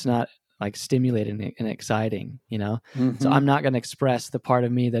 It's not like stimulating and exciting, Mm-hmm. So I'm not going to express the part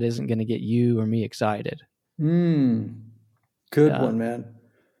of me that isn't going to get you or me excited. Good one, man.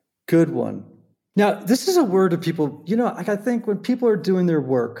 Good one. Now, this is a word to people, I think when people are doing their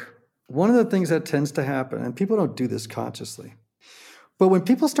work, one of the things that tends to happen, and people don't do this consciously, but when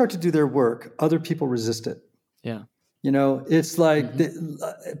people start to do their work, other people resist it. Yeah. It's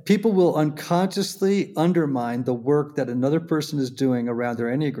like people will unconsciously undermine the work that another person is doing around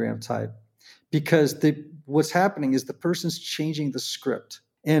their Enneagram type, because what's happening is the person's changing the script,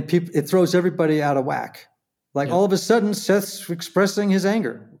 and it throws everybody out of whack. Like all of a sudden, Seth's expressing his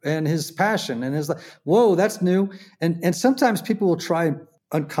anger and his passion, and is like, whoa, that's new. And sometimes people will try and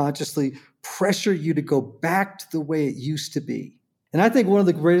unconsciously pressure you to go back to the way it used to be. And I think one of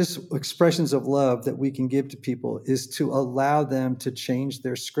the greatest expressions of love that we can give to people is to allow them to change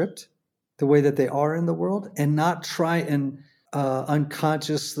their script, the way that they are in the world, and not try and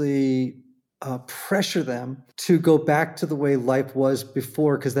unconsciously pressure them to go back to the way life was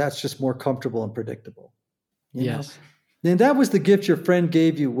before, because that's just more comfortable and predictable. You know? And that was the gift your friend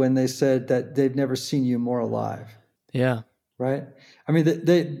gave you when they said that they've never seen you more alive. Yeah. Right? I mean,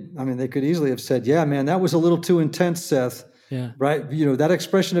 they could easily have said, yeah, man, that was a little too intense, Seth. Yeah. Right. That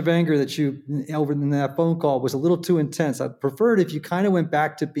expression of anger that you over in that phone call was a little too intense. I'd prefer it if you kind of went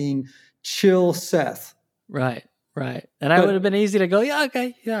back to being chill, Seth. Right. And I would have been easy to go, yeah,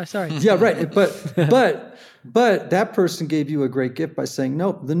 okay. Yeah, sorry. Yeah, right. But that person gave you a great gift by saying,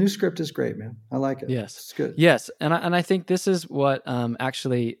 nope, the new script is great, man. I like it. Yes. It's good. Yes. And I think this is what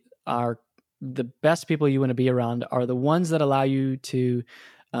actually are the best people you want to be around are the ones that allow you to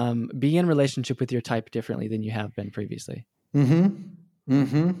be in relationship with your type differently than you have been previously. Mm-hmm.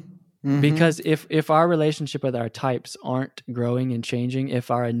 Mm-hmm. Mm-hmm. Because if our relationship with our types aren't growing and changing, if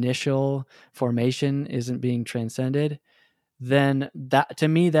our initial formation isn't being transcended, then that, to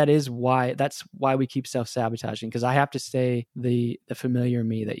me, that's why we keep self-sabotaging, because I have to stay the familiar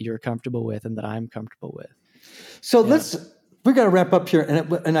me that you're comfortable with and that I'm comfortable with. So we got to wrap up here,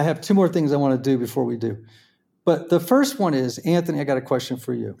 and I have 2 more things I want to do before we do. But the first one is, Anthony, I got a question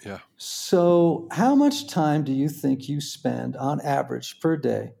for you. Yeah. So how much time do you think you spend on average per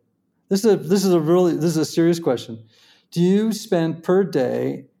day? This is a serious question. Do you spend per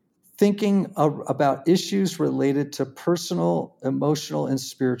day thinking about issues related to personal, emotional, and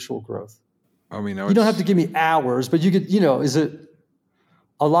spiritual growth? I mean, you don't have to give me hours, but you could, is it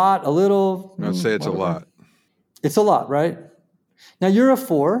a lot, a little? I'd say it's a lot. It's a lot, right? Now, you're a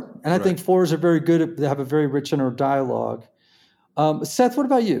 4, and I think 4s are very good. They have a very rich inner dialogue. Seth, what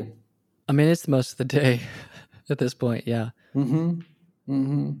about you? I mean, it's most of the day at this point, yeah. Mm-hmm.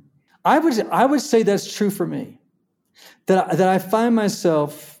 Mm-hmm. I would say that's true for me. That I find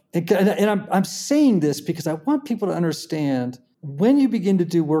myself, and I'm saying this because I want people to understand, when you begin to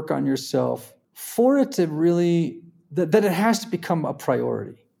do work on yourself, for it to really, that it has to become a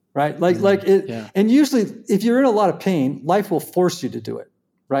priority. Right? And usually if you're in a lot of pain, life will force you to do it.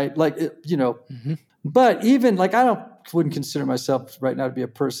 Right? But even I wouldn't consider myself right now to be a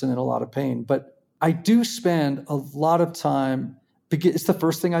person in a lot of pain, but I do spend a lot of time. It's the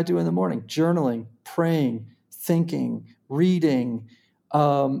first thing I do in the morning: journaling, praying, thinking, reading.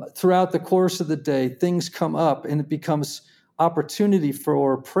 Throughout the course of the day, things come up and it becomes opportunity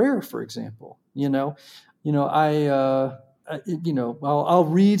for prayer, for example. I'll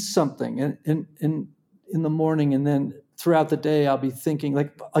read something in the morning, and then throughout the day, I'll be thinking,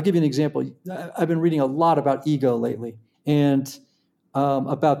 like, I'll give you an example. I've been reading a lot about ego lately and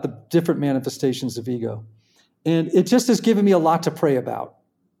about the different manifestations of ego. And it just has given me a lot to pray about.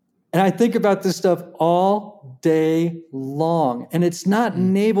 And I think about this stuff all day long. And it's not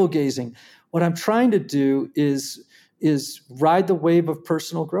navel gazing. What I'm trying to do is ride the wave of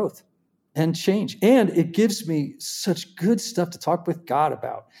personal growth and change. And it gives me such good stuff to talk with God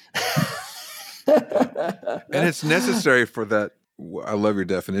about. And it's necessary for that. I love your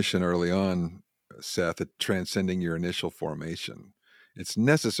definition early on, Seth, at transcending your initial formation. It's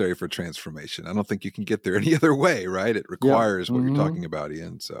necessary for transformation. I don't think you can get there any other way, right? It requires what you're talking about,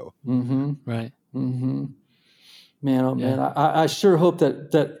 Ian. So, right. Man, oh man, I sure hope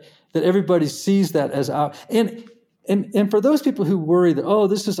that everybody sees that as out. And for those people who worry that, oh,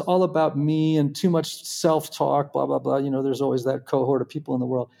 this is all about me and too much self-talk, blah, blah, blah, there's always that cohort of people in the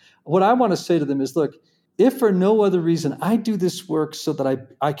world. What I want to say to them is, look, if for no other reason, I do this work so that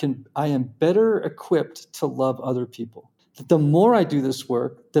I am better equipped to love other people. The more I do this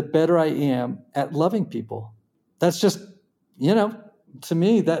work, the better I am at loving people. That's just, to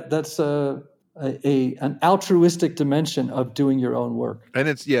me, that's an altruistic dimension of doing your own work. And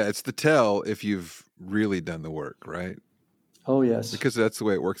it's the tell if you've really done the work, right? Oh, yes. Because that's the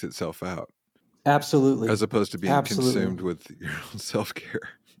way it works itself out. Absolutely. As opposed to being consumed with your own self-care.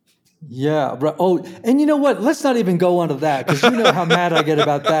 Yeah. Right. Oh, and you know what? Let's not even go on to that, because you know how mad I get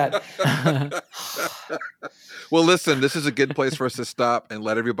about that. Well, listen, this is a good place for us to stop and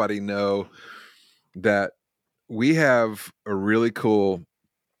let everybody know that we have a really cool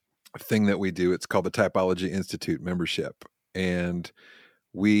thing that we do. It's called the Typology Institute membership. And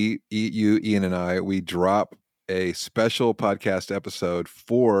Ian and I, we drop a special podcast episode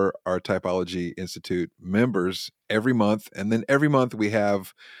for our Typology Institute members every month. And then every month we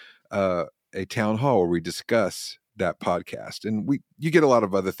have a town hall where we discuss that podcast. And you get a lot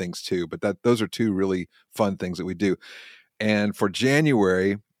of other things too, but those are two really fun things that we do. And for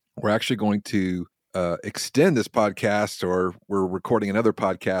January, we're actually going to extend this podcast, or we're recording another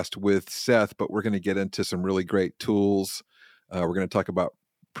podcast with Seth, but we're going to get into some really great tools. We're going to talk about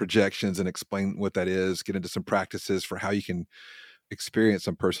projections and explain what that is, get into some practices for how you can experience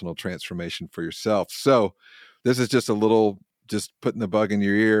some personal transformation for yourself. So this is just just putting the bug in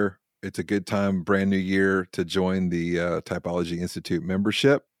your ear. It's a good time, brand new year, to join the Typology Institute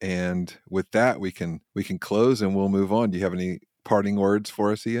membership. And with that, we can close and we'll move on. Do you have any parting words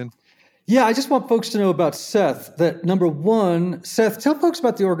for us, Ian? Yeah, I just want folks to know about Seth. That number one, Seth, tell folks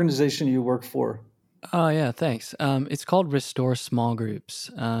about the organization you work for. Oh, yeah, thanks. It's called Restore Small Groups.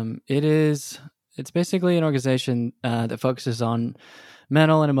 It's basically an organization that focuses on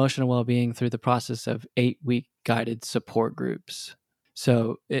mental and emotional well-being through the process of 8-week guided support groups.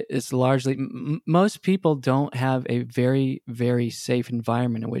 So it's largely, most people don't have a very, very safe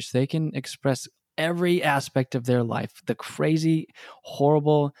environment in which they can express every aspect of their life, the crazy,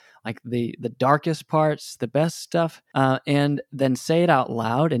 horrible, like the darkest parts, the best stuff, and then say it out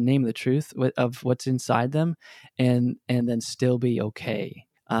loud and name the truth of what's inside them, and then still be okay.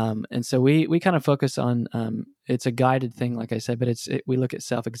 And so we kind of focus on, it's a guided thing, like I said, but we look at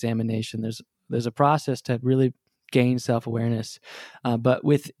self-examination. There's a process to really gain self-awareness, but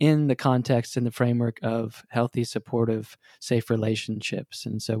within the context and the framework of healthy, supportive, safe relationships.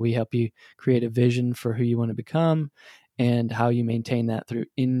 And so we help you create a vision for who you want to become and how you maintain that through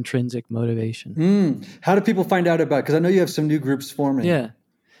intrinsic motivation. How do people find out about it? Because I know you have some new groups forming. Yeah,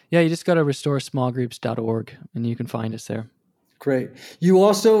 you just go to restoresmallgroups.org and you can find us there. Great. You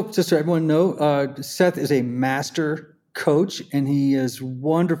also, just so everyone know, Seth is a master coach, and he is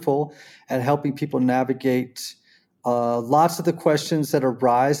wonderful at helping people navigate lots of the questions that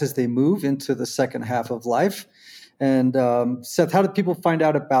arise as they move into the second half of life. And Seth, how do people find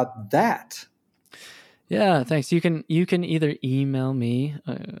out about that? Yeah, thanks. You can either email me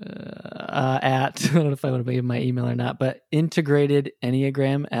at, I don't know if I want to give my email or not, but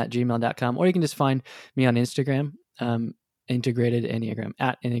integratedenneagram@gmail.com, or you can just find me on Instagram, Integrated Enneagram,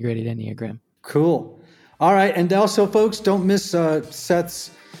 @Integrated Enneagram. Cool. All right. And also, folks, don't miss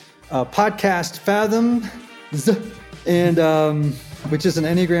Seth's podcast, Fathom, and which is an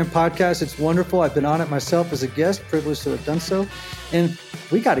Enneagram podcast. It's wonderful. I've been on it myself as a guest, privileged to have done so. And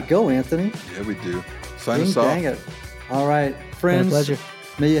we got to go, Anthony. Yeah, we do. Sign us off. Dang it. All right, friends. My pleasure.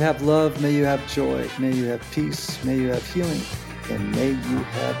 May you have love. May you have joy. May you have peace. May you have healing. And may you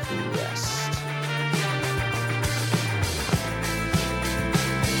have rest.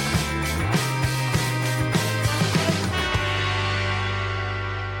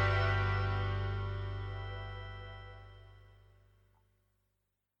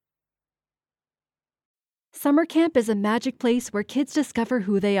 Summer camp is a magic place where kids discover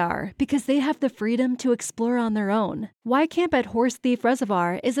who they are because they have the freedom to explore on their own. Y Camp at Horse Thief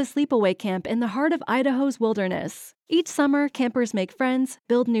Reservoir is a sleepaway camp in the heart of Idaho's wilderness. Each summer, campers make friends,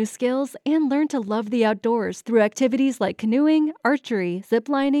 build new skills, and learn to love the outdoors through activities like canoeing, archery,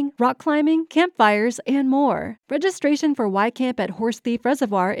 ziplining, rock climbing, campfires, and more. Registration for Y Camp at Horse Thief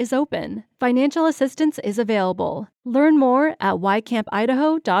Reservoir is open. Financial assistance is available. Learn more at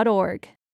ycampidaho.org.